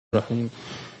الرحيم.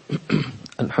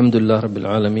 الحمد لله رب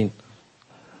العالمين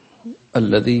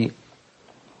الذي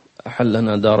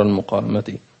أحلنا دار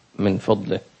المقامة من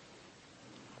فضله.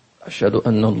 أشهد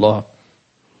أن الله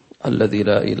الذي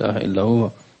لا إله إلا هو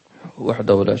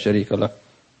وحده لا شريك له،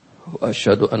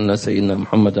 وأشهد أن سيدنا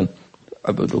محمدا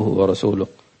عبده ورسوله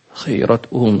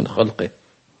خيرته من خلقه،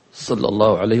 صلى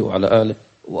الله عليه وعلى آله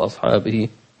وأصحابه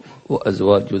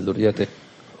وأزواج ذريته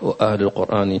وأهل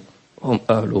القرآن هم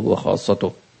أهله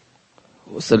وخاصته،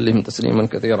 وسلم تسليما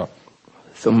كثيرا.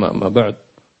 ثم أما بعد،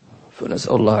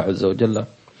 فنسأل الله عز وجل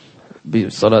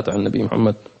بالصلاة على النبي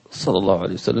محمد صلى الله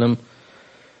عليه وسلم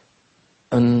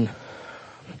أن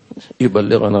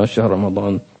يبلغنا شهر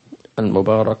رمضان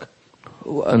المبارك،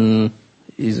 وأن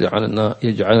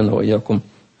يجعلنا وإياكم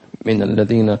من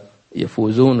الذين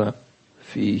يفوزون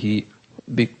فيه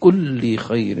بكل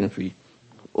خير فيه،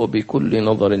 وبكل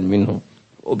نظر منه،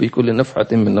 وبكل نفحة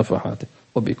من نفحاته،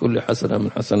 وبكل حسنة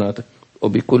من حسناته،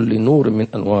 وبكل نور من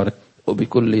أنواره،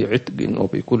 وبكل عتق،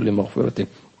 وبكل مغفرة،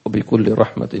 وبكل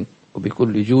رحمة،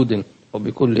 وبكل جود،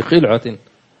 وبكل خلعة،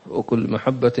 وكل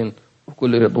محبة،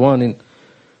 وكل رضوان،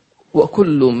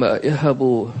 وكل ما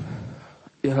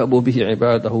يهب به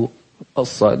عباده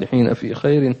الصالحين في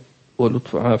خير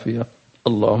ولطف عافية.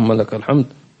 اللهم لك الحمد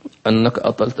أنك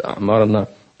أطلت أعمارنا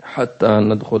حتى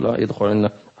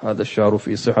يدخلنا هذا الشهر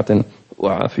في صحة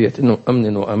وعافية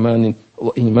وأمن وأمان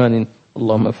وإيمان.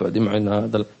 اللهم فادم عنا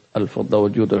هذا الفضل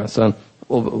والجود والإحسان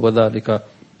وذلك،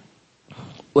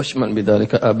 واشمل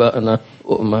بذلك آباءنا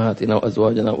وأمهاتنا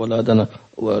وأزواجنا وأولادنا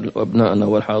وأبنائنا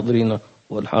والحاضرين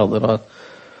والحاضرات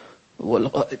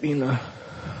والغائبين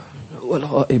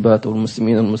والغائبات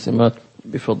والمسلمين والمسلمات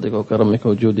بفضلك وكرمك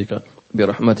وجودك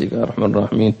برحمتك يا أرحم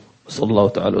الراحمين. صلى الله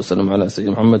تعالى وسلم على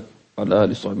سيدنا محمد وعلى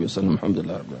آله وصحبه وسلم. الحمد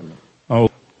لله رب العالمين.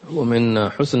 ومن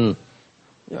حسن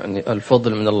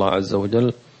الفضل من الله عز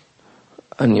وجل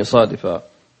أن يصادف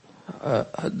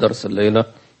الدرس الليلة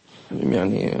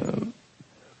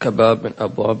كباب من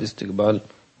أبواب استقبال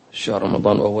شهر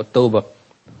رمضان، وهو التوبة،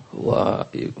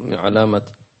 ومن علامة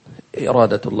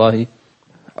إرادة الله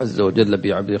عز وجل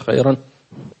بعبده خيرا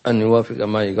أن يوافق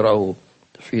ما يقرأه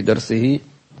في درسه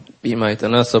بما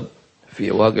يتناسب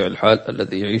في واقع الحال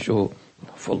الذي يعيشه.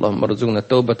 فاللهم ارزقنا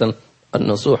التوبة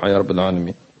النصوح يا رب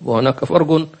العالمين. وهناك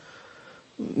فرق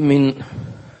من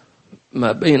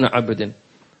ما بين عبد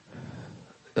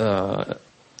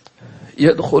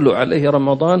يدخل عليه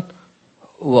رمضان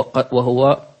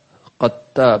وهو قد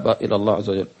تاب إلى الله عز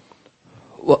وجل،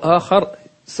 وآخر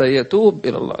سيتوب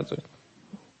إلى الله عز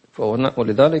وجل.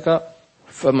 ولذلك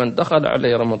فمن دخل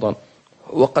عليه رمضان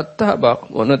وقد تاب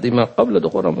وندم قبل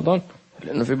دخول رمضان،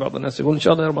 لأن في بعض الناس يقول إن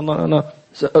شاء الله يا رمضان أنا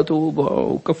سأتوب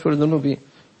وأكفر ذنوبي،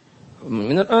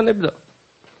 من الآن ابدأ،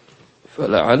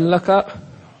 فلعلك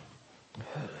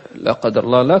لا قدر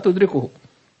الله لا تدركه.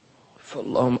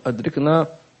 فاللهم أدركنا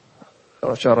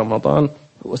شهر رمضان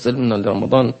وسلمنا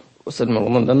لرمضان، وسلم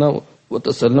رمضان لنا،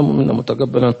 وتسلم منا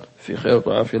متقبلا في خير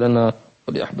وعافية لنا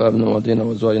ولأحبابنا ووالدينا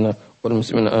وأزواجنا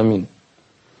والمسلمين آمين.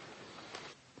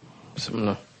 بسم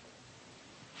الله.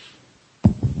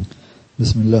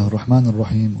 بسم الله الرحمن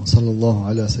الرحيم، وصلى الله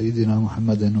على سيدنا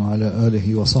محمد وعلى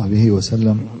آله وصحبه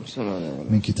وسلم.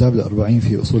 من كتاب الأربعين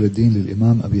في أصول الدين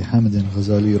للإمام أبي حامد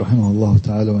الغزالي رحمه الله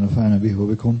تعالى، ونفعنا به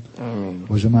وبكم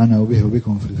وجمعنا به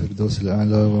وبكم في الفردوس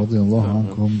الأعلى، ورضي الله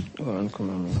عنكم.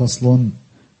 فصل: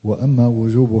 وأما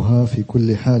وجوبها في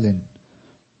كل حال،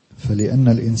 فلأن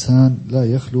الإنسان لا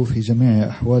يخلو في جميع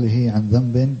أحواله عن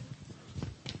ذنب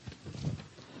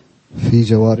في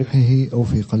جوارحه أو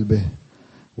في قلبه،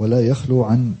 ولا يخلو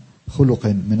عن خلق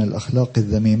من الأخلاق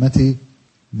الذميمة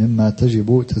مما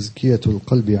تجب تزكية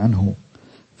القلب عنه،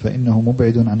 فإنه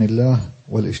مبعد عن الله،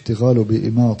 والاشتغال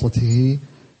بإماطته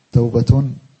توبة،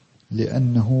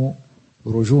 لأنه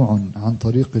رجوع عن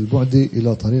طريق البعد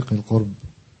إلى طريق القرب.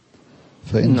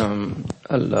 نعم.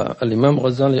 الإمام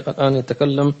غزالي الآن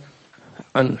يتكلم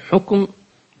عن حكم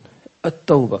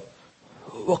التوبة،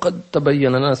 وقد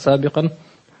تبين لنا سابقا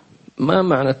ما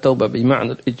معنى التوبة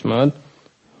بمعنى الإجمال.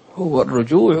 هو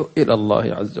الرجوع إلى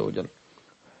الله عز وجل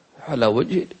على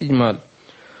وجه الإجمال.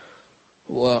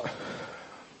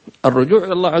 والرجوع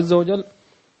إلى الله عز وجل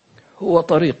هو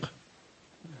طريق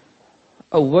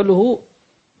أوله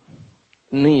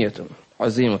نية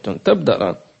عزيمة تبدأ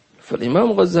الآن.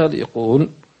 فالإمام غزالي يقول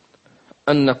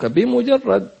أنك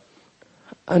بمجرد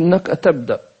أنك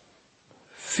تبدأ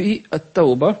في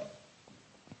التوبة،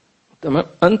 تمام،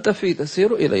 أنت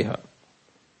تسير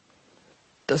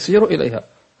إليها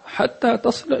حتى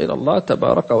تصل إلى الله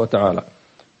تبارك وتعالى.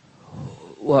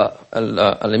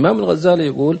 والإمام الغزالي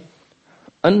يقول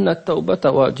أن التوبة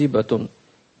واجبة.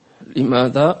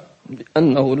 لماذا؟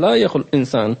 لأنه لا يخلو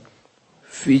الإنسان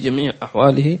في جميع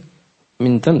أحواله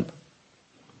من ذنب.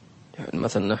 يعني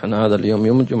مثلا نحن هذا اليوم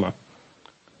يوم الجمعة،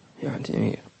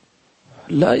 يعني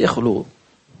لا يخلو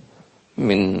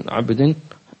من عبد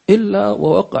إلا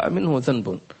ووقع منه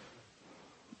ذنب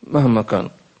مهما كان،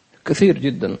 كثير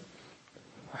جدا،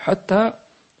 حتى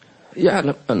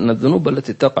يعلم أن الذنوب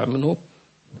التي تقع منه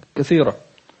كثيرة.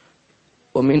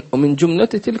 ومن جملة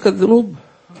تلك الذنوب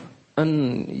أن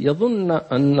يظن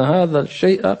أن هذا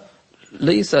الشيء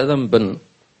ليس ذنبا،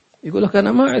 يقول لك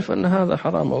أنا ما أعرف أن هذا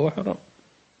حرام أو حرام.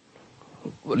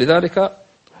 ولذلك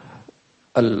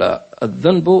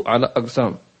الذنب على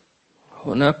أقسام،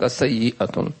 هناك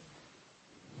سيئة،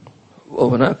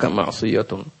 وهناك معصية،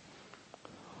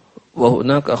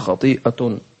 وهناك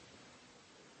خطيئة،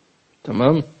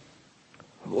 تمام،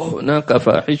 وهناك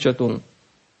فاحشة،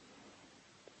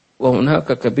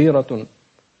 وهناك كبيرة.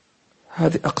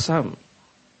 هذه أقسام.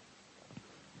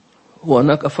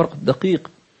 وهناك فرق دقيق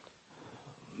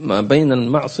ما بين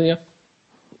المعصية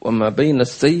وما بين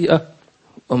السيئة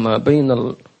وما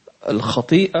بين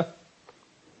الخطيئة،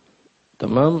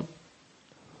 تمام.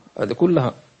 هذه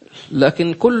كلها،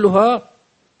 لكن كلها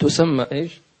تسمى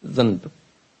إيش؟ ذنب.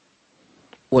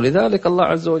 ولذلك الله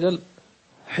عز وجل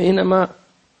حينما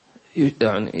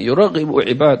يعني يرغب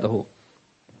عباده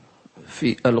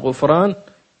في الغفران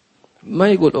ما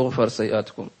يقول اغفر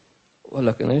سيئاتكم،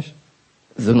 ولكن إيش؟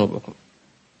 ذنوبكم.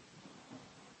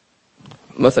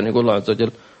 مثلا يقول الله عز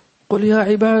وجل قل يا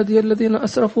عبادي الذين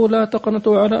أسرفوا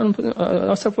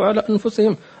على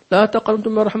أنفسهم لا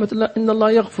تقنطوا من رحمة الله إن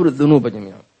الله يغفر الذنوب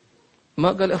جميعا.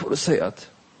 ما قال يغفر السيئات.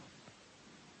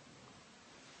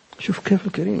 شوف كيف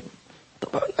الكريم.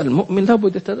 طبعا المؤمن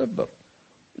لابد يتدبر.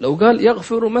 لو قال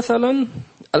يغفر مثلا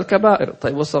الكبائر،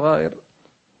 طيب والصغائر،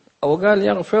 أو قال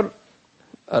يغفر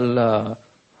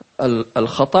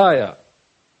الخطايا،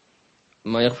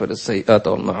 ما يغفر السيئات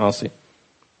والمعاصي،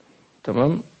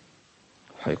 تمام،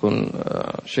 حيكون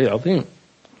شيء عظيم.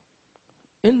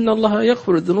 إن الله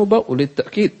يغفر الذنوب،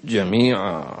 وللتأكيد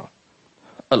جميعا،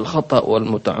 الخطأ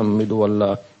والمتعمد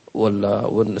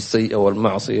والسيئة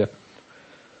والمعصية،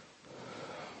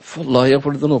 فالله يغفر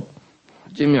الذنوب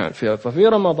جميعا. ففي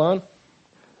رمضان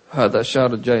هذا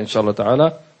الشهر الجاي إن شاء الله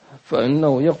تعالى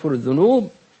فإنه يغفر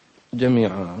الذنوب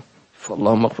جميعا.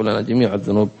 فاللهم اغفر لنا جميع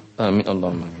الذنوب، آمين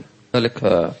اللهم آمين.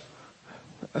 ذلك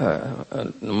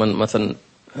مثلا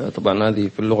طبعا هذه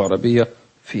في اللغة العربية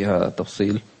فيها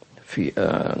تفصيل في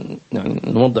يعني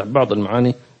نوضح بعض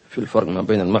المعاني في الفرق ما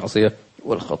بين المعصية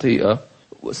والخطيئة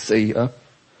والسيئة.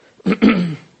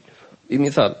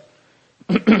 بمثال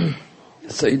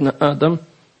سيدنا آدم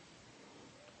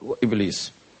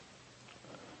وإبليس.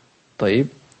 طيب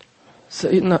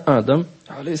سيدنا آدم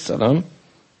عليه السلام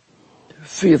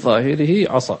في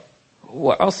ظاهره عصى،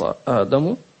 وعصى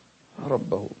آدم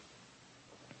ربه،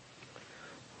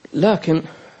 لكن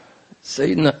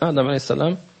سيدنا آدم عليه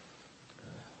السلام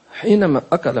حينما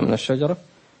أكل من الشجرة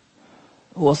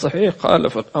هو صحيح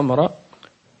خالف الأمر،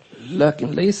 لكن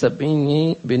ليس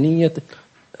بنية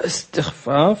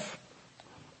استخفاف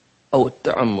أو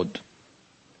التعمد،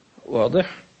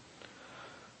 واضح؟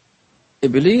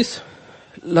 إبليس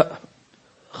لا،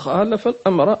 خالف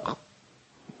الأمر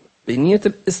بنية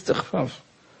الاستخفاف.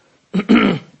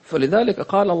 فلذلك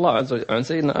قال الله عز وجل عن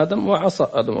سيدنا آدم وعصى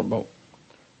آدم ربه،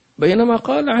 بينما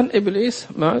قال عن إبليس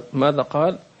ماذا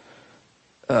قال؟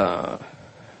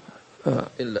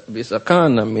 إلا إبليس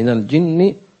كان من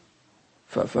الجن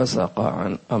ففسق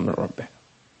عن أمر ربه.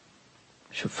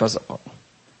 شوف فسق،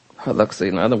 هذاك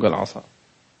سيدنا آدم قال عصى.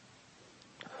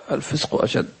 الفسق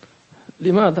أشد.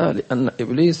 لماذا؟ لأن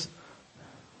إبليس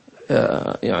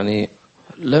يعني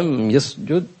لم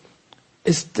يسجد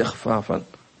استخفافا.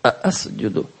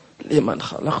 أسجد لمن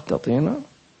خلقت طينا؟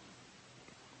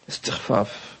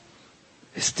 استخفاف،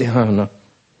 استهانة،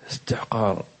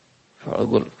 استحقار.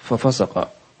 فأقول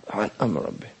ففسق عن أمر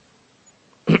ربه.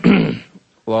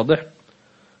 واضح؟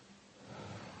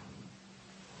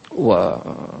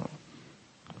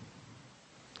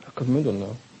 أكملنا.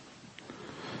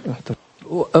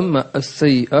 وأما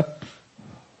السيئة،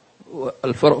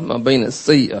 والفرق ما بين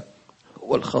السيئة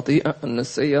والخطيئة أن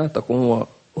السيئة تكون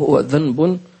هو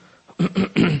ذنب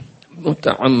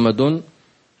متعمد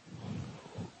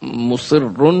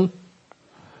مصر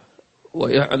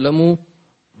ويعلم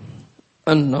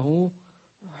أنه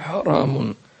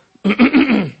حرام،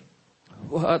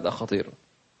 وهذا خطير.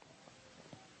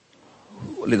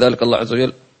 ولذلك الله عز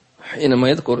وجل حينما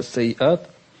يذكر السيئات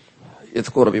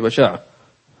يذكر ببشاعة.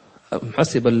 أم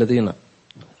حسب الذين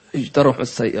اجترحوا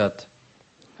السيئات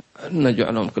أن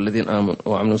نجعلهم كالذين آمنوا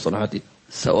وعملوا الصالحات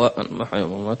سواء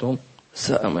محياهم ومماتهم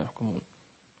ساء ما يحكمون.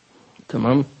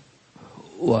 تمام.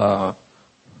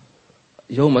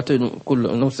 يوم تجد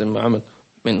كل نفس ما عملت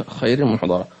من خير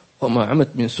محضرة وما عملت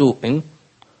من سوء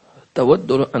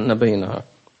تود أن بينها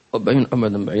وبين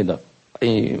أمدا بعيدا،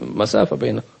 أي مسافة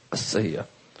بين السيئة.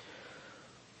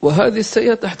 وهذه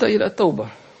السيئة تحتاج إلى التوبة،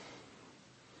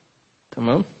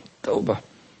 تمام، توبة.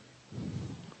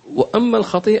 وأما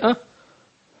الخطيئة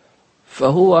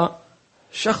فهو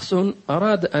شخص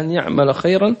أراد أن يعمل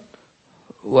خيرا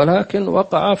ولكن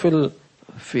وقع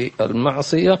في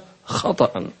المعصية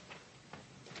خطأ،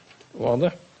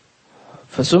 واضح؟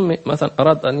 فسمي مثلا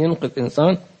أراد أن ينقذ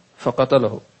إنسان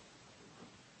فقتله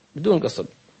بدون قصد،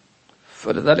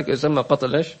 فلذلك يسمى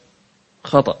قتل إيش؟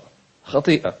 خطأ،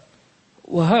 خطيئة.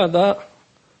 وهذا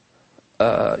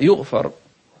يغفر،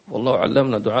 والله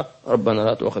علمنا دعاء ربنا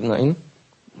لا تؤاخذنا إن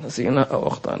نسينا أو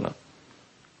أخطأنا،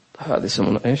 هذه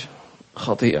يسمونه إيش؟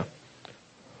 خطيئة.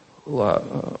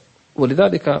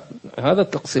 ولذلك هذا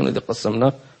التقسيم الذي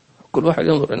قسمناه كل واحد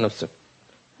ينظر إلى نفسه،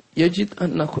 يجد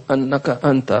أنك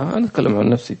أنت، أنا أتكلم عن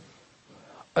نفسي،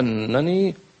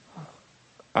 أنني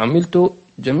عملت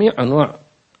جميع أنواع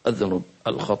الذنوب،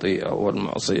 الخطيئة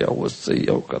والمعصية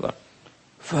والسيئة وكذا،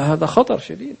 فهذا خطر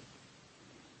شديد،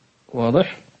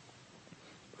 واضح؟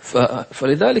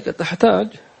 فلذلك تحتاج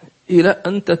إلى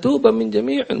أن تتوب من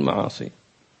جميع المعاصي،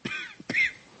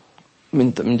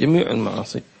 من جميع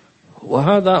المعاصي.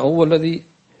 وهذا هو الذي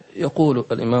يقول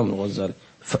الإمام الغزالي: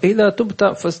 فإذا تبت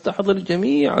فاستحضر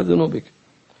جميع ذنوبك،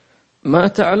 ما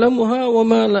تعلمها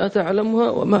وما لا تعلمها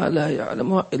وما لا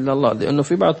يعلمها إلا الله. لأنه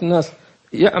في بعض الناس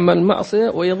يعمل معصية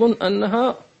ويظن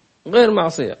أنها غير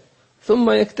معصية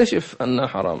ثم يكتشف أنها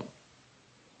حرام،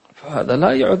 فهذا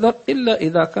لا يعذر إلا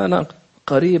إذا كان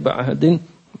قريب عهد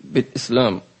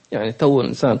بالإسلام. يعني تو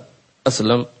الإنسان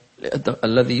أسلم،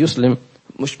 الذي يسلم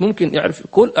مش ممكن يعرف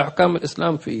كل أحكام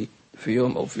الإسلام في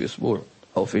يوم أو في أسبوع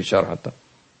أو في شهر، حتى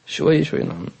شوي شوي.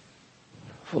 نعم،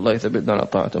 فالله يثبتنا على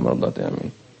طاعة مرضاته،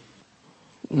 آمين.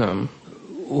 نعم.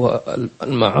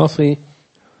 والمعاصي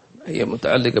هي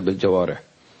متعلقة بالجوارح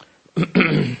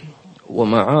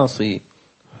ومعاصي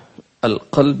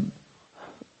القلب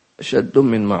شد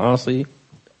من معاصي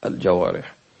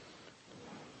الجوارح،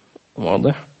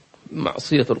 واضح؟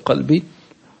 معصية القلب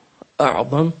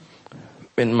أعظم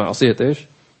من معصية إيش؟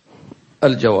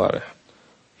 الجوارح.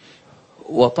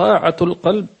 وطاعة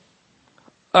القلب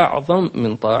أعظم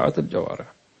من طاعة الجوارح.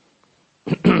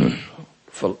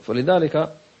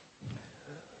 فلذلك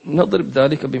نضرب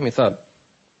ذلك بمثال.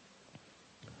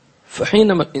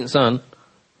 فحينما الإنسان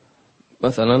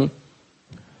مثلا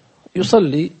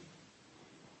يصلي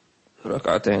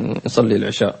ركعتين، يصلي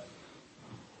العشاء،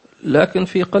 لكن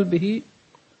في قلبه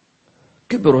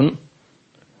كبر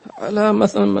على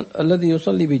مثلا الذي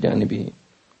يصلي بجانبه،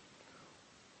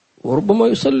 وربما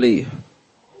يصلي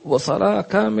وصلاة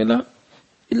كاملة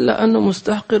إلا أنه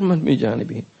مستحقر من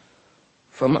بجانبه،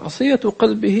 فمعصية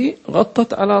قلبه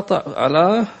غطت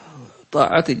على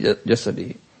طاعة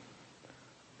جسده.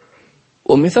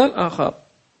 ومثال آخر،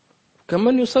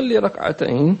 كمن يصلي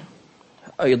ركعتين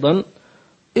أيضا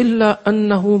إلا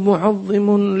أنه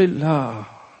معظم لله،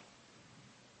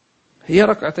 هي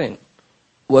ركعتين،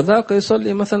 وذاك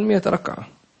يصلي مثلا 100 ركعة،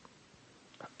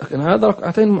 لكن هذا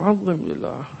ركعتين معظم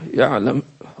لله، يعلم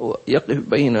هو يقف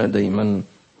بين يدي من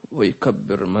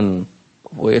ويكبر من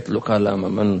ويتلو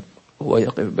كلام من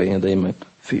ويقف بين يدي من،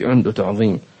 في عنده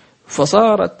تعظيم،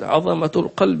 فصارت عظمة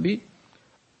القلب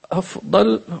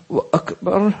أفضل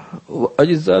وأكبر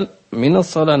وأجزل من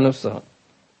الصلاة نفسها.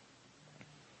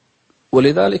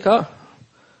 ولذلك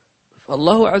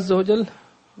فالله عز وجل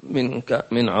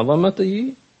من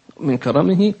عظمته من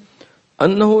كرمه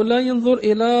أنه لا ينظر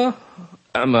إلى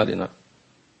أعمالنا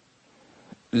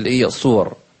اللي هي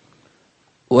الصور،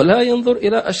 ولا ينظر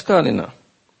إلى أشكالنا،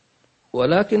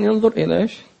 ولكن ينظر إلى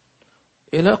إيش؟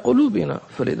 إلى قلوبنا.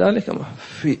 فلذلك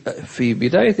في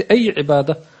بداية أي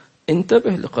عبادة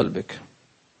انتبه لقلبك،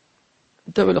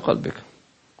 انتبه لقلبك.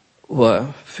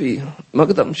 وفي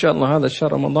مقدم إن شاء الله هذا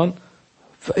الشهر رمضان،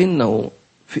 فإنه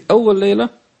في أول ليلة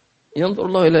ينظر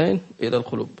الله إلى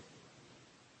القلوب.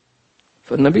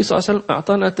 فالنبي صلى الله عليه وسلم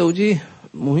أعطانا توجيه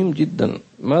مهم جدا.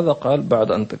 ماذا قال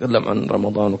بعد أن تكلم عن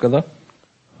رمضان وكذا؟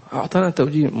 أعطانا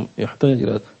توجيه يحتاج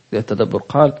إلى التدبر.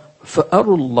 قال: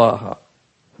 فأروا الله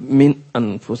من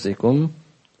أنفسكم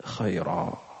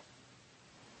خيرا.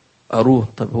 أروه.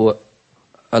 طيب هو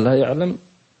ألا يعلم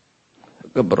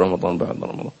قبل رمضان بعد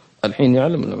رمضان؟ الحين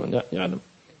يعلم ولا يعلم؟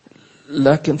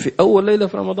 لكن في أول ليلة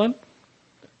في رمضان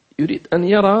يريد أن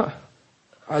يرى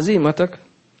عزيمتك،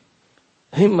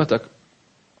 همتك.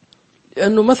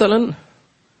 لأنه مثلا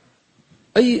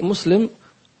أي مسلم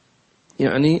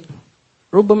يعني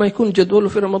ربما يكون جدوله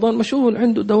في رمضان مشغول،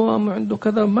 عنده دوام وعنده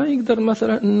كذا، ما يقدر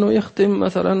مثلا أنه يختم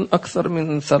مثلا أكثر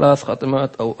من 3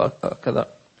 ختمات أو كذا،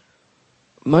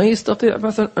 ما يستطيع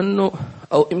مثلا أنه،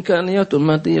 أو إمكانياته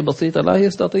المادية بسيطة، لا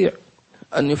يستطيع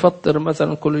أن يفطر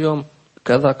مثلا كل يوم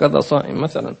كذا كذا صائم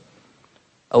مثلا،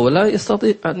 أو لا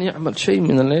يستطيع أن يعمل شيء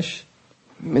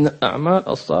من الأعمال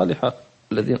الصالحة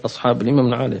الذين أصحاب الإمام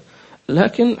العالي.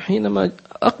 لكن حينما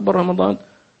أقبل رمضان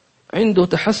عنده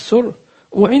تحسر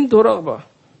وعنده رغبة،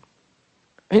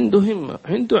 عنده همة،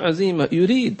 عنده عزيمة،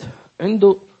 يريد،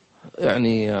 عنده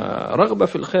يعني رغبة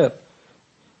في الخير.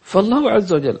 فالله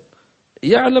عز وجل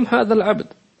يعلم هذا العبد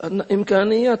أن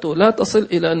إمكانياته لا تصل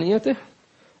إلى نيته،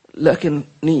 لكن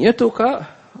نيتك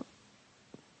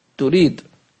تريد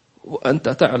وأنت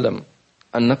تعلم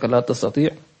أنك لا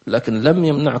تستطيع، لكن لم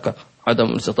يمنعك عدم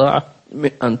الاستطاعة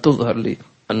من أن تظهر لي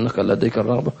أنك لديك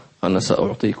الرغبة، أنا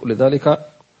سأعطيك. ولذلك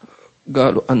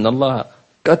قالوا أن الله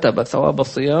كتب ثواب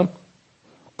الصيام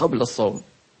قبل الصوم.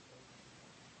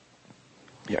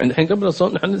 يعني الحين قبل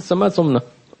الصوم نحن لسه ما صمنا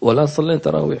ولا صلينا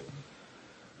تراويح،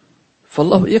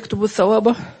 فالله يكتب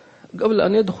الثواب قبل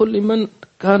أن يدخل لمن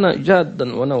كان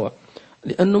جادا ونوى.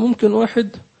 لأنه ممكن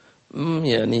واحد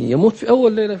يعني يموت في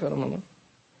أول ليلة في رمضان،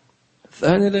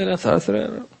 ثاني ليلة، ثالث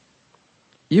ليلة،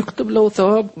 يكتب له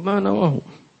ثواب ما نواه.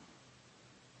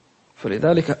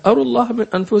 فلذلك أروا الله من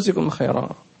أنفسكم خيرا،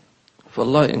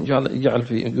 فالله يجعل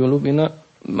في قلوبنا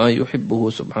ما يحبه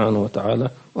سبحانه وتعالى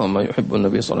وما يحب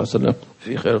النبي صلى الله عليه وسلم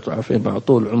في خير وعافية مع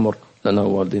طول العمر لنا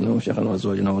ووالدينا وشيخنا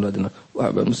وأزواجنا وأولادنا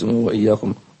وأحباب المسلمين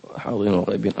وإياكم حاضرين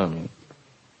وغائبين آمين.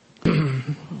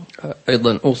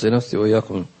 أيضا أوصي نفسي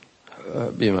وإياكم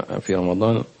بما في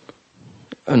رمضان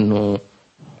أنه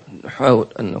نحاول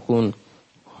أن نكون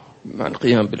مع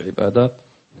القيام بالعبادات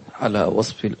على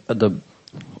وصف الأدب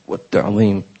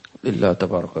والتعظيم لله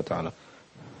تبارك وتعالى.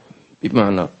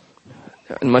 بمعنى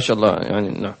يعني ما شاء الله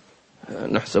يعني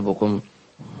نحسبكم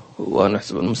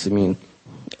ونحسب المسلمين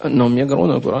أنهم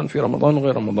يقرؤون القرآن في رمضان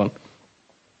وغير رمضان،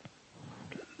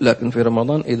 لكن في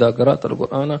رمضان إذا قرأت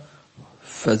القرآن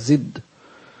فزد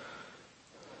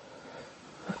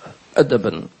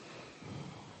أدبا،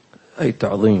 أي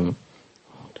تعظيم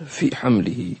في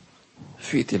حمله،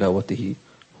 في تلاوته،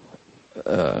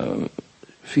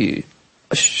 في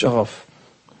الشغف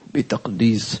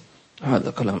بتقديس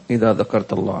هذا كلام. إذا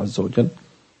ذكرت الله عز وجل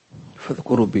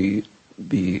فاذكروا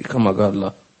كما قال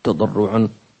الله تضرعا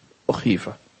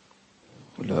وخيفة،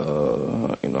 لا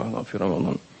إله إلا في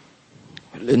رمضان،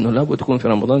 لأنه لابد تكون في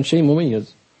رمضان شيء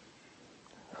مميز،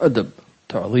 أدب،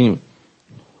 تعظيم،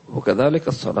 وكذلك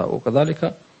الصلاة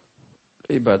وكذلك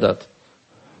العبادات.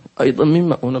 أيضا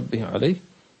مما أنبه عليه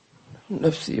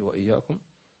نفسي وإياكم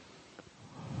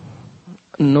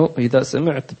أنه إذا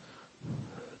سمعت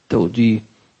توجيه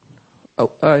أو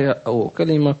آية أو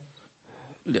كلمة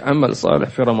لعمل صالح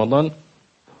في رمضان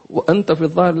وأنت في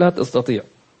الظاهر لا تستطيع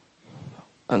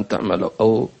أن تعمله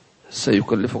أو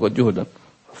سيكلفك جهدا،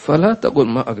 فلا تقول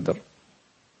ما أقدر،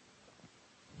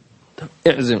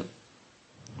 اعزم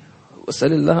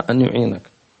وسأل الله أن يعينك.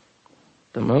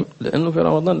 تمام؟ لأنه في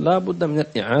رمضان لا بد من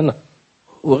الإعانة،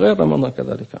 وغير رمضان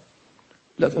كذلك.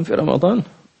 لكن في رمضان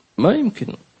ما يمكن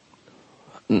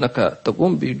أنك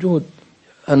تقوم بجهد.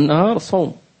 النهار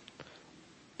صوم،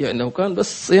 يعني لو كان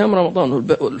بس صيام رمضان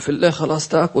في الليل خلاص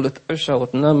تأكل وتعشى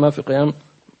وتنام ما في قيام،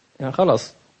 يعني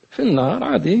خلاص في النهار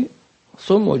عادي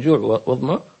صوم وجوع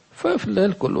وظمأ، ففي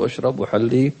الليل كل واشرب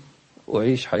وحلي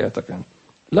وعيش حياتك يعني.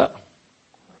 لا،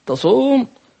 تصوم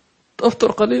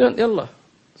تفطر قليلا يلا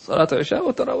صلاة عشاء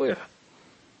وتراويح،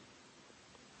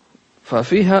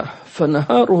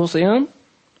 فنهاره صيام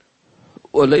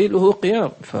وليله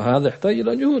قيام، فهذا يحتاج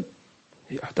إلى جهود،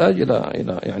 يحتاج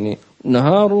إلى يعني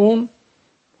نهار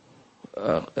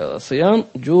صيام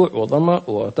جوع وظمأ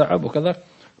وتعب وكذا،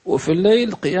 وفي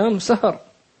الليل قيام سهر،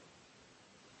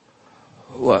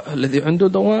 والذي عنده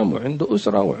دوام وعنده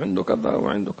أسرة وعنده كذا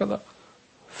وعنده كذا،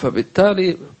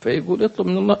 فبالتالي فيقول يطلب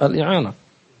من الله الإعانة،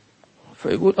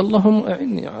 فيقول اللهم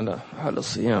أعني على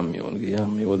الصيام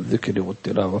والقيام والذكر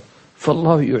والتلاوة،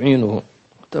 فالله يعينه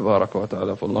تبارك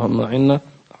وتعالى. فاللهم أعنا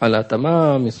على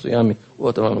تمام الصيام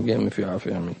وتمام القيام في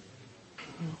عافية. آمين.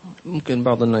 ممكن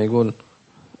بعضنا يقول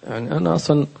يعني أنا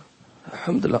أصلا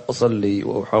الحمد لله أصلي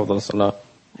وأحافظ الصلاة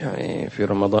يعني في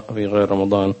رمضان في غير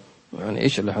رمضان، يعني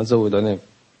إيش اللي حزود عليك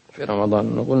في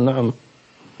رمضان؟ نقول نعم،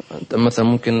 أنت مثلا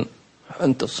ممكن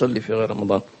أنت تصلي في غير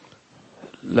رمضان،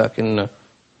 لكن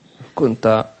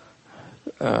كنت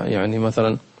يعني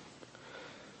مثلا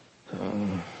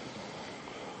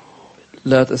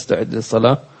لا تستعد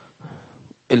للصلاة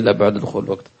إلا بعد دخول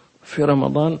الوقت. في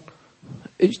رمضان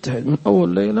اجتهد من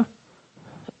أول ليلة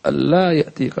ألا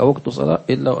يأتيك وقت صلاة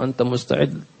إلا وأنت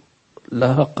مستعد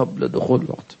لها قبل دخول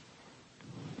الوقت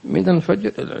من الفجر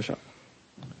إلى العشاء،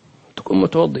 تكون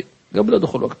متوضي قبل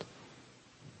دخول الوقت.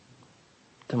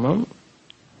 تمام،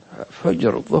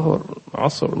 فجر، ظهر،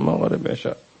 عصر، مغرب،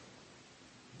 عشاء.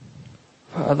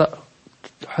 فهذا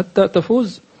حتى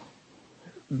تفوز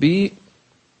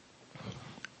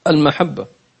بالمحبة،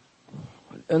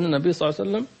 لأن النبي صلى الله عليه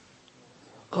وسلم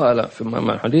قال في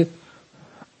معنى الحديث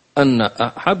أن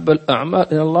أحب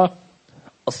الأعمال إلى الله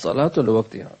الصلاة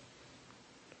لوقتها،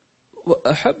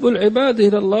 وأحب العباد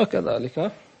إلى الله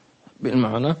كذلك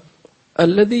بالمعنى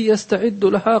الذي يستعد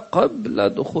لها قبل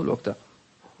دخول وقتها.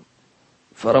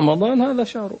 فرمضان هذا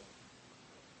شهر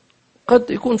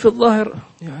قد يكون في الظاهر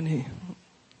يعني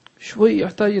شوي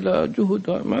يحتاج إلى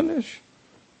جهد، معلش.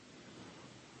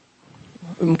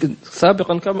 يمكن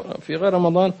سابقا في غير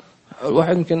رمضان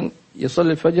الواحد يمكن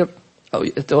يصلي الفجر أو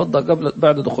يتوضأ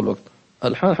بعد دخول الوقت،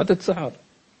 الحين حتى تسحر،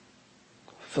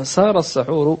 فصار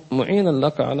السحور معينا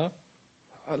لك على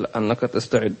أنك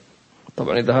تستعد.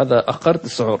 طبعا إذا هذا أخرت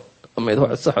السحور، أما إذا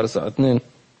واحد سحر الساعة 2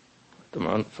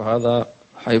 طبعا فهذا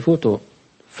حيفوته.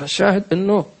 فالشاهد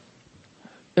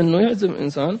إنه يعزم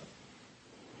الإنسان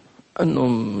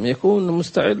أنه يكون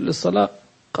مستعد للصلاة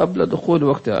قبل دخول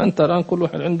وقتها. أنت الآن كل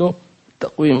واحد عنده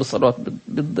تقويم الصلوات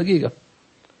بالدقيقة،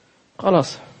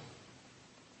 خلاص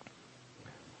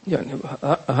يعني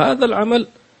هذا العمل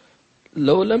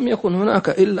لو لم يكن هناك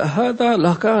إلا هذا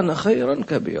لكان خيرا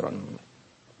كبيرا،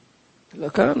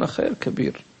 لكان خير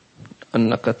كبير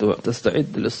أنك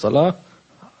تستعد للصلاة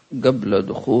قبل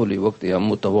دخول وقتها،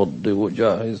 متوضي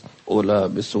وجاهز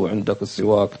ولابس وعندك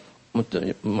السواك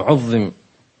معظم.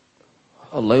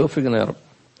 الله يوفقنا يا رب.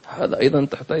 هذا أيضا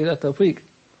تحتاج إلى توفيق.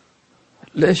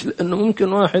 ليش؟ لأنه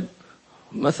ممكن واحد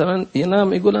مثلا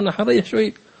ينام يقول أنا حريح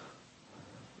شوي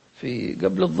في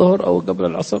قبل الظهر أو قبل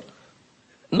العصر،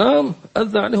 نام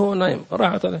أذى عليه وهو نايم،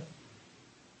 راحت عليه،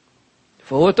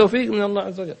 فهو توفيق من الله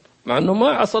عز وجل، مع أنه ما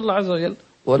عصى الله عز وجل،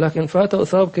 ولكن فاته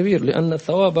ثواب كبير. لأن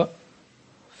الثواب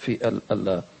في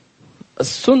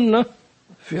السنة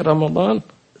في رمضان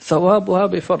ثوابها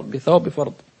بثواب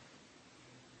فرض،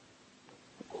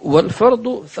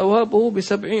 والفرض ثوابه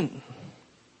ب70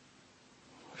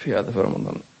 في هذا في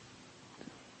رمضان.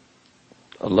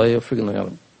 الله يوفقنا يا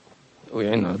رب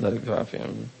ويعين على ذلك بعافية.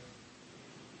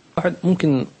 واحد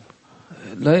ممكن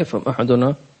لا يفهم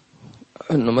أحدنا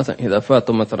أنه مثلا إذا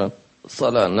فاته مثلا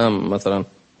صلاة، نام مثلا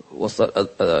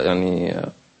يعني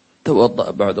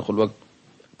توضأ بعد دخول الوقت،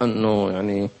 أنه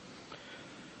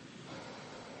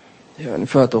يعني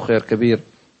فاته خير كبير.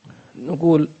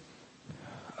 نقول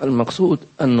المقصود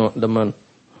أنه لما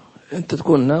أنت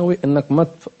تكون ناوي أنك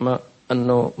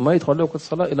أنه ما يدخل لك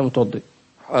الصلاة إلا متوضي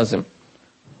حازم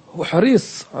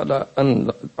وحريص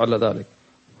على ذلك،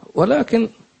 ولكن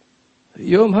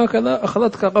يوم هكذا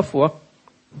أخذتك غفوة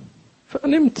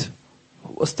فنمت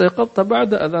واستيقظت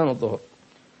بعد أذان الظهر،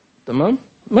 تمام،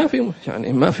 ما في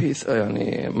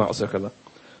يعني معصية كذا.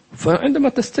 فعندما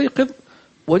تستيقظ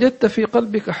وجدت في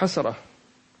قلبك حسرة،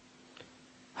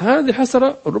 هذه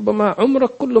حسرة ربما عمرك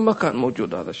كله ما كان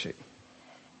موجود هذا الشيء،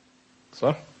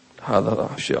 صح؟ هذا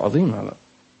شيء عظيم. هذا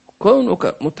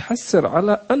كونك متحسر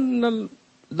على أن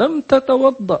لم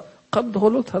تتوضأ قبل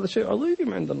دخول الوقت، هذا شيء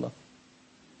عظيم عند الله،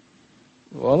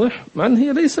 واضح؟ مع أن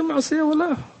هي ليس معصية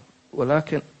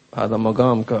ولكن هذا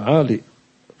مقامك عالي.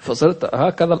 فصرت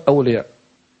هكذا الأولياء،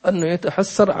 أنه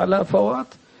يتحسر على فوات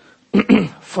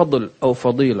فضل أو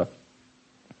فضيلة،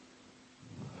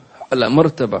 على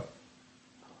مرتبة،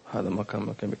 هذا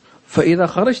مقام كبير. فإذا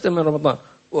خرجت من رمضان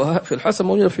وفي الحسن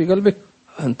موجود في قلبك،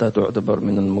 أنت تعتبر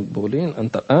من المقبولين،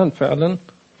 أنت الآن فعلا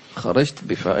خرجت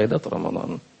بفائدة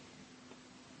رمضان.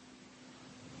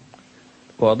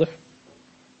 واضح؟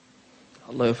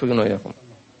 الله يوفقنا وإياكم.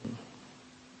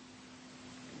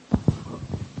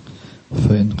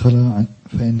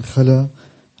 فإن خلا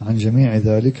عن جميع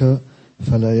ذلك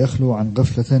فلا يخلو عن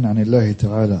غفلة عن الله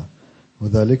تعالى،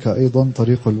 وذلك أيضا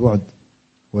طريق البعد،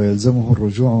 ويلزمه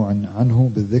الرجوع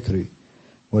عنه بالذكر.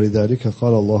 ولذلك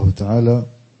قال الله تعالى: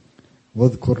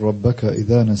 واذكر ربك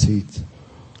إذا نسيت.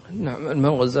 نعم،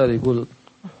 الإمام الغزالي يقول: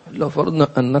 لو فرضنا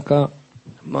أنك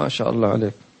ما شاء الله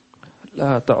عليك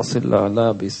لا تعصي الله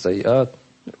لا بالسيئات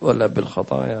ولا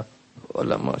بالخطايا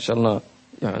ولا ما شاء الله،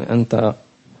 يعني أنت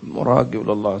مراقب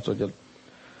لله عز وجل،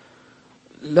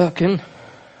 لكن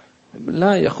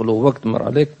لا يخلو وقت مر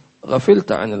عليك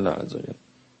غفلت عن الله عز وجل،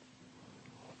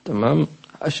 تمام،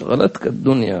 أشغلتك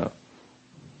الدنيا،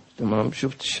 تمام،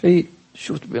 شفت شيء،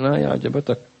 شفت بناية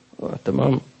عجبتك،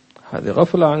 تمام، هذه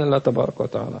غفلة عن الله تبارك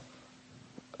وتعالى.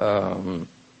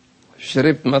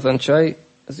 شربت مثلا شاي،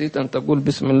 نسيت أن تقول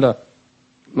بسم الله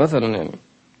مثلا، يعني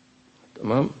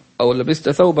تمام، أو لبست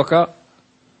ثوبك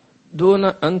دون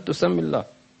أن تسمي الله،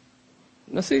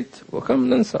 نسيت،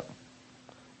 وكم ننسى.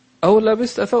 أو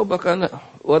لبست ثوبك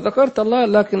وذكرت الله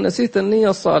لكن نسيت النية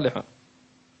الصالحة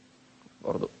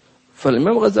برضو.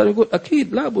 فالإمام غزالي يقول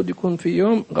أكيد لابد يكون في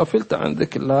يوم غفلت عن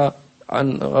ذكر الله،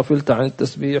 غفلت عن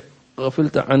التسبيح،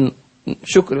 غفلت عن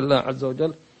شكر الله عز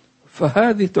وجل.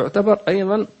 فهذه تعتبر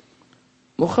أيضا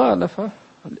مخالفة،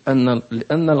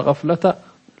 لأن الغفلة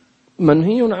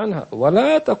منهي عنها،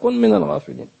 ولا تكن من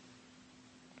الغافلين.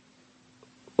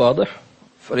 واضح؟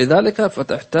 فلذلك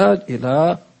فتحتاج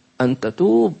إلى أن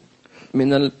تتوب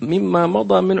مما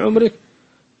مضى من عمرك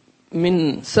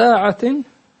من ساعة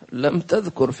لم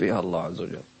تذكر فيها الله عز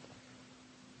وجل.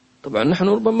 طبعا نحن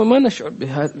ربما ما نشعر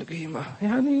بهذه القيمة،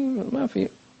 يعني ما في،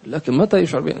 لكن متى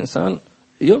يشعر بالإنسان؟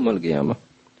 يوم القيامة.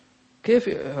 كيف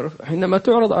يعرف؟ حينما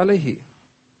تعرض عليه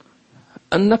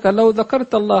أنك لو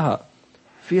ذكرت الله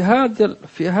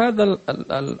في هذا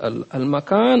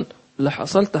المكان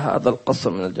لحصلت هذا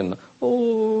القصر من الجنة.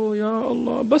 أوه يا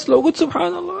الله، بس لو قلت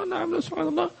سبحان الله، نعم سبحان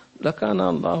الله، لكان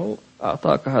الله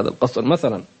أعطاك هذا القصر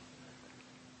مثلا.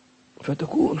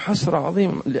 فتكون حسرة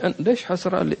عظيمة. ليش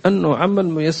حسرة؟ لأنه عمل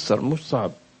ميسر مش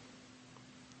صعب،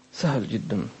 سهل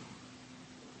جدا.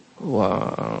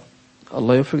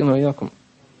 والله يوفقنا وإياكم.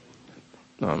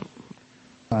 نعم.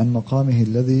 عن مقامه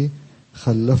الذي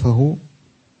خلفه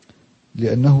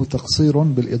لأنه تقصير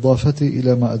بالإضافة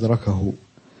إلى ما أدركه،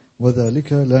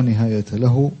 وذلك لا نهاية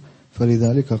له.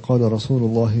 فلذلك قال رسول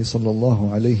الله صلى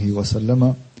الله عليه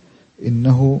وسلم: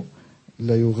 إنه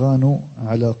ليغان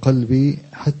على قلبي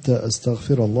حتى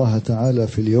أستغفر الله تعالى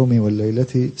في اليوم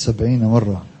والليلة 70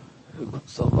 مرة.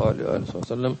 صلى الله عليه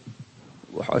وسلم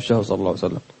وحاشاه صلى الله عليه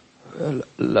وسلم.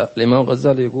 الإمام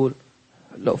غزالي يقول: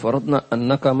 لو فرضنا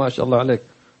أنك ما شاء الله عليك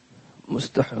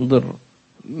مستحضر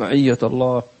معية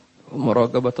الله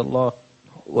ومراقبة الله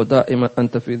ودائما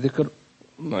أنت في ذكر،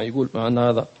 ما يقول معنى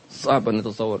هذا صعب أن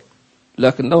نتصور،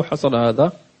 لكن لو حصل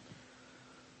هذا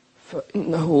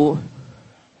فإنه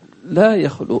لا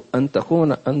يخلو أن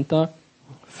تكون أنت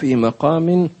في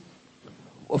مقام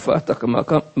وفاتك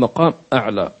مقام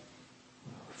أعلى.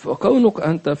 فكونك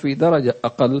أنت في درجة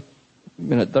أقل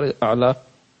من الدرجة الأعلى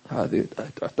هذه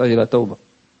تحتاج إلى توبة.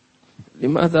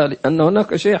 لماذا؟ لأن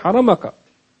هناك شيء حرمك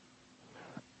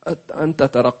أن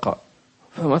تترقى.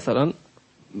 فمثلا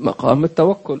مقام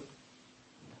التوكل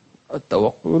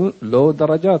له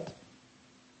درجات،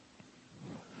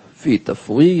 في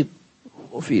تفويض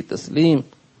وفي تسليم.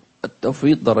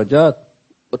 التفويض درجات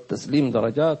والتسليم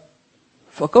درجات.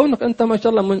 فكونك أنت ما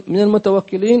شاء الله من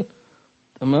المتوكلين،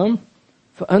 تمام،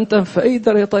 فأنت في أي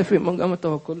درجة؟ طيب في مقام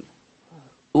التوكل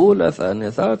أولى ثانية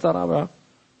ثالثة رابعة؟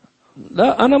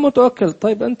 لا، أنا متوكل.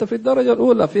 طيب أنت في الدرجة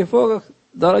الأولى، في فوقك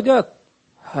درجات.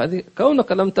 هذه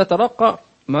كونك لم تترقى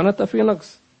معناتها في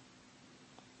نقص،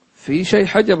 في شيء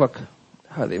حجبك،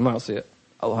 هذه معصية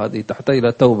أو هذه تحتاج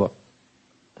إلى توبة.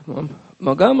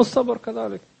 مقام الصبر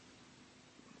كذلك،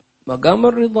 مقام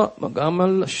الرضا، مقام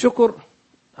الشكر.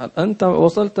 هل أنت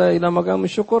وصلت إلى مقام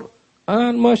الشكر؟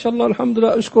 ما شاء الله الحمد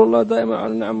لله أشكر الله دائما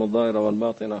على النعم الظاهرة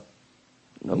والباطنة.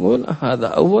 نقول هذا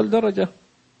أول درجة.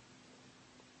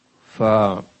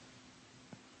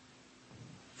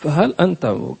 فهل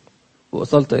أنت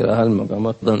وصلت إلى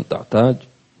هالمقامات؟ إذن تحتاج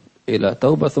إلى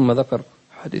توبة. ثم ذكر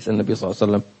حديث النبي صلى الله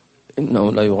عليه وسلم: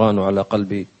 إنه لا يغان على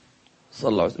قلبي، صلى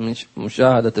الله عليه وسلم، من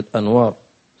مشاهدة الأنوار.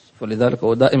 فلذلك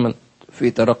هو دائما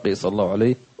في ترقي صلى الله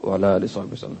عليه وعلى آله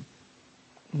وصحبه وسلم.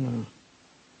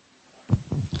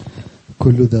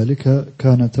 كل ذلك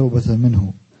كان توبة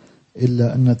منه،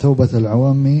 إلا أن توبة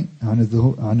العوام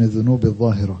عن الذنوب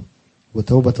الظاهرة،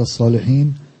 وتوبة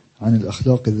الصالحين عن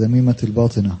الأخلاق الذميمة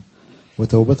الباطنة،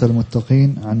 وتوبة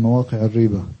المتقين عن مواقع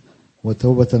الريبة،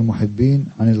 وتوبة المحبين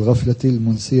عن الغفلة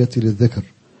المنسية للذكر،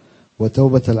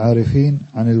 وتوبة العارفين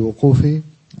عن الوقوف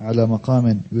على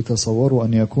مقام يتصور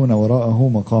أن يكون وراءه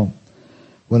مقام.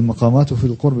 والمقامات في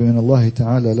القرب من الله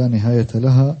تعالى لا نهاية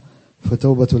لها،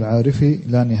 فتوبة العارف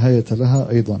لا نهاية لها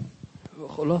أيضا.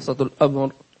 خلاصة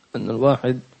الأمر أن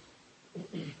الواحد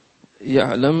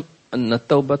يعلم أن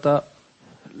التوبة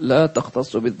لا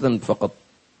تختص بالذنب فقط،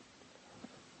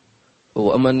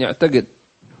 ومن يعتقد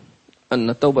أن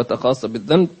التوبة خاصة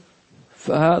بالذنب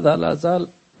فهذا لا زال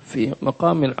في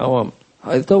مقام العوام.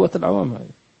 هذه توبة العوام، هذه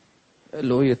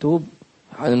اللي هو يتوب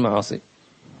عن المعاصي.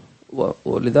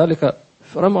 ولذلك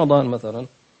في رمضان مثلا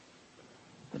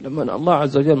لما الله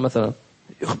عز وجل مثلا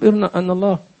يخبرنا أن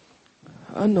الله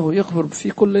أنه يغفر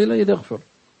في كل ليلة يغفر،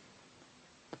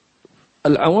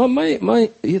 العوام ما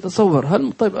يتصور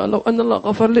هل طيب لو أن الله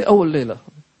غفر لي أول ليلة،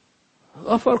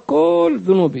 غفر كل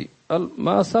ذنوبي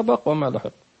ما سبق وما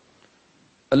لحق،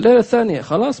 الليلة الثانية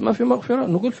خلاص ما في مغفرة،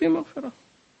 نقول في مغفرة.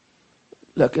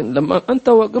 لكن لما أنت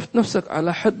وقفت نفسك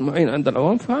على حد معين عند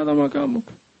العوام فهذا مقامك.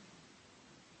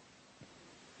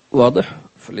 واضح؟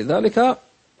 فلذلك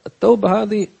التوبة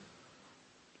هذه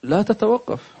لا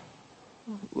تتوقف.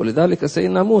 ولذلك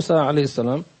سيدنا موسى عليه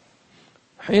السلام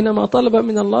حينما طلب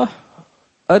من الله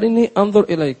أرني أنظر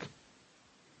إليك،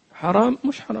 حرام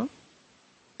مش حرام،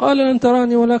 قال لن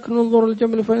تراني ولكن انظر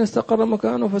الجبل فإن استقر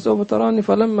مكانه فسوف تراني،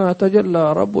 فلما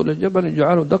تجلى ربه للجبل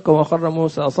جعله دكا وخر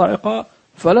موسى صاعقا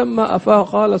فلما أفاق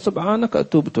قال سبحانك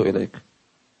تبت إليك.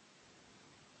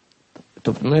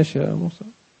 تبت ليش يا موسى؟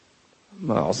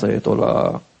 ما عصيت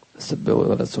ولا سب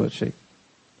ولا سويت شيء.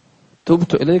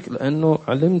 تبت إليك لأنه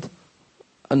علمت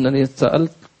أنني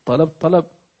سألت طلب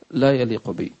لا يليق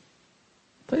بي.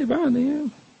 طيب عادي،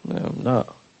 لا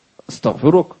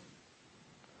استغفرك،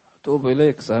 توب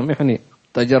إليك، سامحني،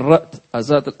 تجرأت،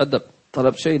 أزاد الأدب،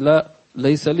 طلب شيء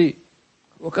ليس لي.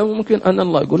 وكم ممكن أن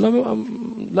الله يقول له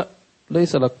لا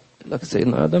ليس لك، لكن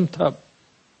سيدنا آدم تاب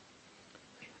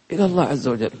إلى الله عز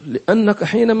وجل، لأنك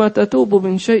حينما تتوب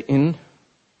من شيء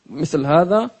مثل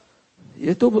هذا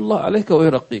يتوب الله عليك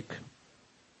ويرقيك،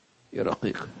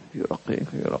 يرقيك يرقيك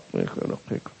يرقيك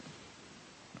يرقيك،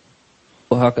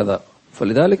 وهكذا.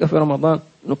 فلذلك في رمضان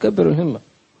نكبر الهمة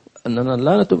أننا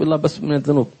لا نتوب الله بس من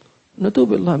الذنوب،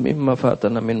 نتوب الله مما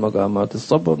فاتنا من مقامات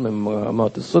الصبر، من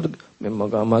مقامات الصدق، من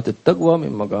مقامات التقوى،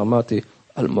 من مقامات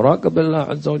المراقبة لله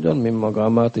عز وجل، من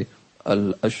مقامات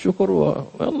الشكر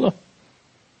والله.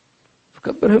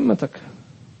 فكبر همتك،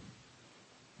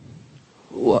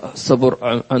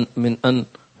 والصبر من أن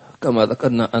كما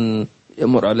ذكرنا أن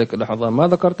يمر عليك لحظة ما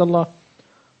ذكرت الله،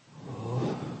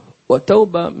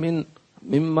 وتوبة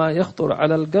مما يخطر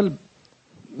على القلب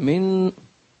من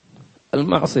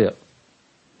المعصية.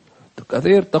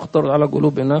 كثير تخطر على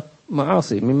قلوبنا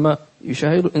معاصي مما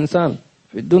يشاهد الإنسان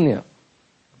في الدنيا،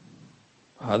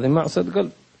 هذه معصية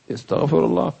قلب، يستغفر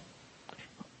الله،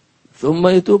 ثم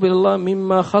يتوب إلى الله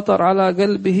مما خطر على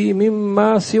قلبه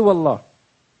مما سوى الله،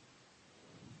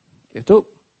 يتوب،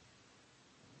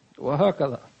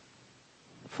 وهكذا.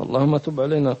 فاللهم تب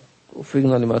علينا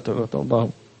وفقنا لما تحب الله،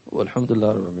 والحمد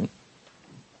لله رب العالمين.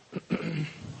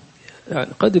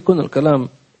 يعني قد يكون الكلام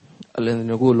الذي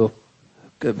نقوله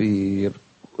كبير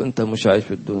وانت مش عايش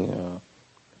في الدنيا،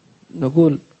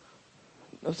 نقول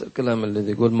نفس الكلام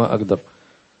الذي يقول ما أقدر،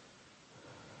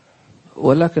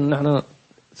 ولكن نحن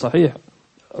صحيح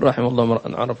رحم الله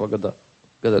امرأ عرف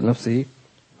قدر نفسه،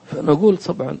 فنقول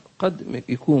طبعا قد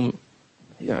يكون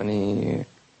يعني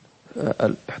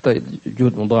يحتاج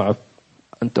جهد مضاعف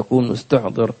أن تكون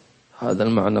مستحضر هذا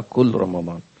المعنى كل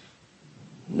رمضان.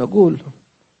 نقول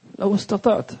لو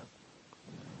استطعت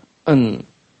أن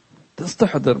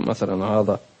تستحضر مثلا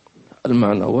هذا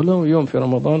المعنى ولو يوم في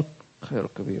رمضان خير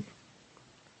كبير.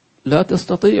 لا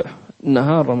تستطيع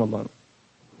نهار رمضان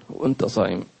وأنت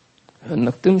صائم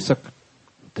أنك تمسك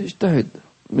تجتهد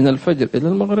من الفجر إلى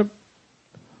المغرب،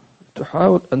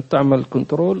 تحاول أن تعمل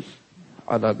كنترول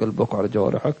على قلبك وعلى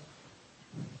جوارحك،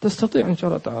 تستطيع إن شاء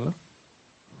الله تعالى.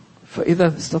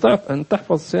 فإذا استطعت أن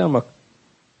تحفظ صيامك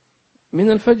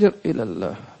من الفجر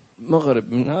إلى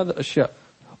المغرب من هذا الأشياء،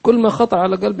 كل ما خطر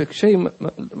على قلبك شيء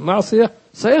معصية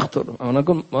سيخطر.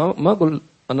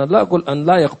 أنا لا أقول أن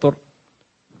لا يخطر،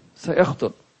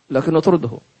 سيخطر، لكن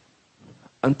اطرده.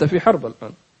 أنت في حرب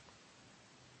الآن،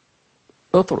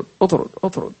 اطرد اطرد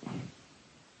اطرد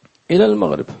إلى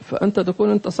المغرب، فأنت تكون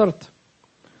انتصرت.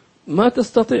 ما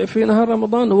تستطيع في نهار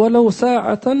رمضان ولو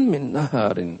ساعة من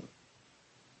نهار.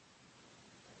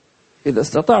 إذا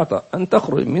استطعت أن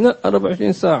تخرج من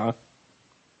 24 ساعة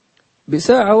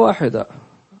بساعة واحدة،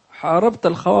 حاربت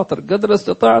الخواطر قدر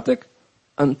استطاعتك،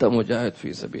 أنت مجاهد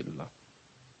في سبيل الله،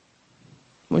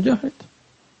 مجاهد.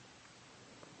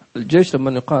 الجيش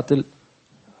لما يقاتل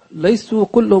ليسوا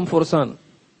كلهم فرسان،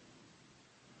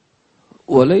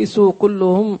 وليسوا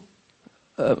كلهم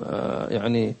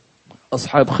يعني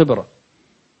أصحاب خبرة،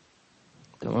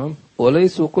 تمام،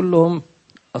 وليسوا كلهم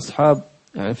أصحاب،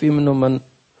 يعني في منهم من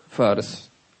فارس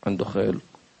عنده خيل،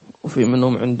 وفي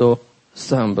منهم عنده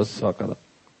سهم بس هكذا،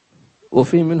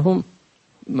 وفي منهم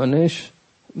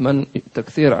من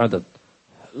تكثير عدد،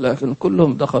 لكن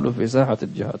كلهم دخلوا في ساحة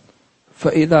الجهاد.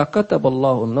 فإذا كتب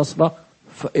الله النصر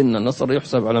فإن النصر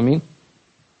يحسب على مين؟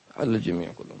 على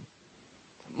الجميع كلهم،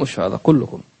 مش هذا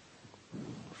كلكم.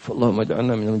 فاللهم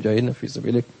اجعلنا من المجاهدين في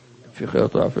سبيلك في خير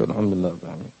وعافية والحمد لله رب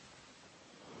العالمين.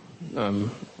 نعم.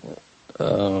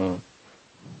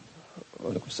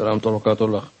 وعليكم السلام ورحمة الله وبركاته.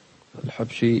 الأخ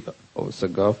الحبشي أو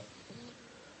السقاف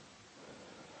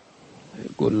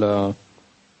يقول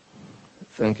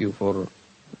thank you for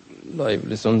live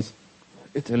lessons,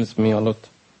 it helps me a lot.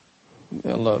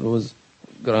 May Allah always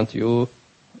grant you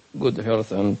good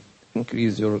health and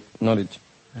increase your knowledge.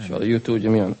 إن شاء الله you too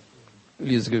جميعا.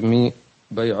 Please give me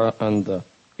بيعة and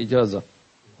إجازة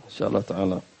إن شاء الله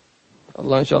تعالى.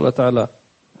 الله إن شاء الله تعالى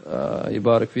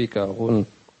يبارك فيك أخونا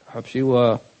حبشي،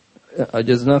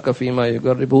 وأجزناك فيما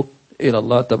يقرب إلى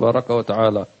الله تبارك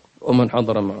وتعالى، ومن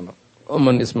حضر معنا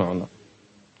ومن يسمعنا.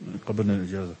 قبلنا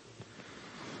الإجازة.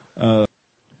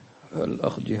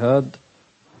 الأخ جهاد،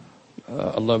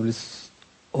 Allah bless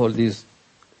all these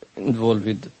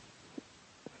involved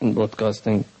in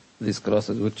broadcasting these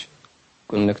classes which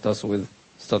connect us with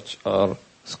such are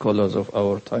scholars of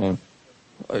our time.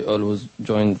 I always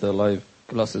join the live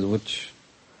classes which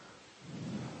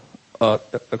are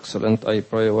excellent. I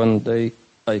pray one day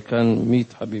I can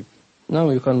meet Habib. Now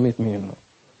you can meet me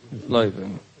live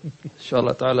إن شاء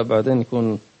الله تعالى. بعدين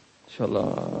يكون إن شاء الله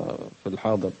في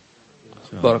الحاضر.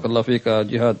 بارك الله فيك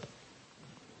جهاد.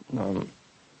 نعم.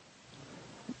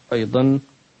 أيضا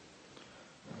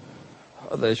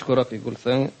هذا يشكرك، يقول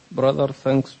brother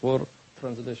thanks for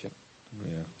translation.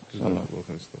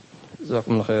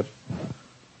 جزاكم الله خير.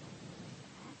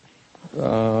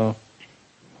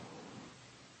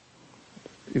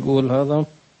 يقول هذا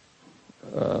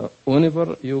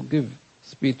whenever you give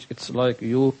speech it's like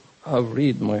you have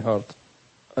read my heart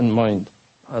and mind.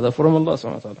 هذا from Allah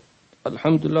سبحانه وتعالى.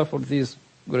 Alhamdulillah for this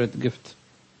great gift.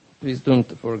 Please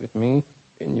don't forget me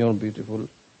in your beautiful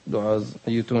du'as.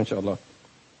 You too inshallah.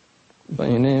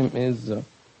 My name is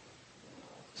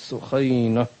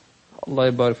سخينة. الله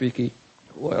يبارك فيك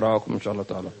ويرعاكم إن شاء الله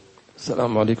تعالى.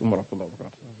 السلام عليكم ورحمة الله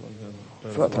وبركاته.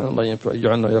 فاتحنا الله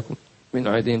يجعلنا وإياكم من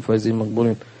عيدين فايزين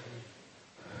مقبولين،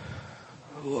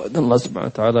 وأن الله سبحانه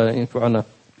وتعالى ينفعنا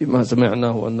بما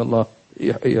سمعناه، وأن الله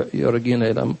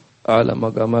يرقينا إلى أعلى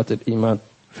مقامات الإيمان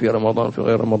في رمضان في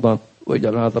غير رمضان،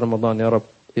 ويجعل هذا رمضان يا رب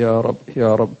يا رب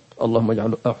يا رب. اللهم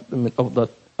اجعله من أفضل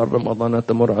الرمضانات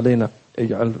تمر علينا.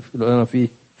 اجعل لنا فيه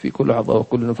في كل لحظة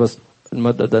وكل نفس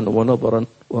مددا ونظرا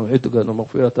وعتقا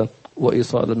ومغفرة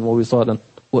وإيصالا ووصالا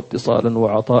واتصالا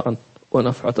وعطاء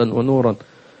ونفعة ونورا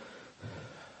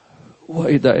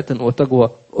وهداية وتقوى،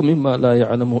 ومما لا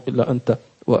يعلمه إلا أنت،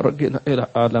 ورقنا إلى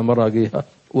أعلى مراقيها،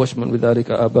 واشمل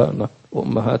بذلك آبائنا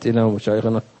وأمهاتنا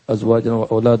ومشايخنا أزواجنا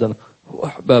وأولادنا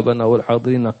وأحبابنا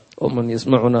والحاضرين ومن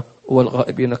يسمعنا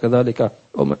والغائبين كذلك،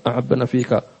 ومن أحبنا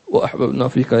فيك وأحببنا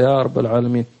فيك يا رب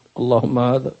العالمين. اللهم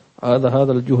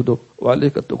هذا الجهد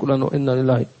وعليك التكلان، وإنا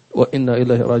لله وإنا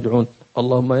إليه راجعون.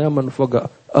 اللهم يا من فقع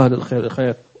أهل الخير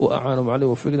خير وأعانهم عليه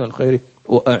وفقنا الخير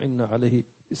وأعنا عليه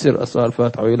بسر أسرار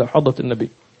الفاتحة وإلى حضرة النبي.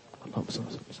 اللهم صل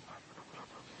وسلم.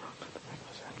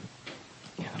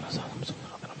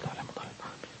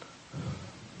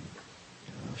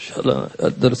 إن شاء الله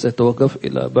الدرس يتوقف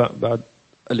إلى بعد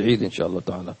العيد إن شاء الله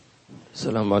تعالى.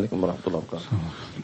 السلام عليكم ورحمة الله وبركاته.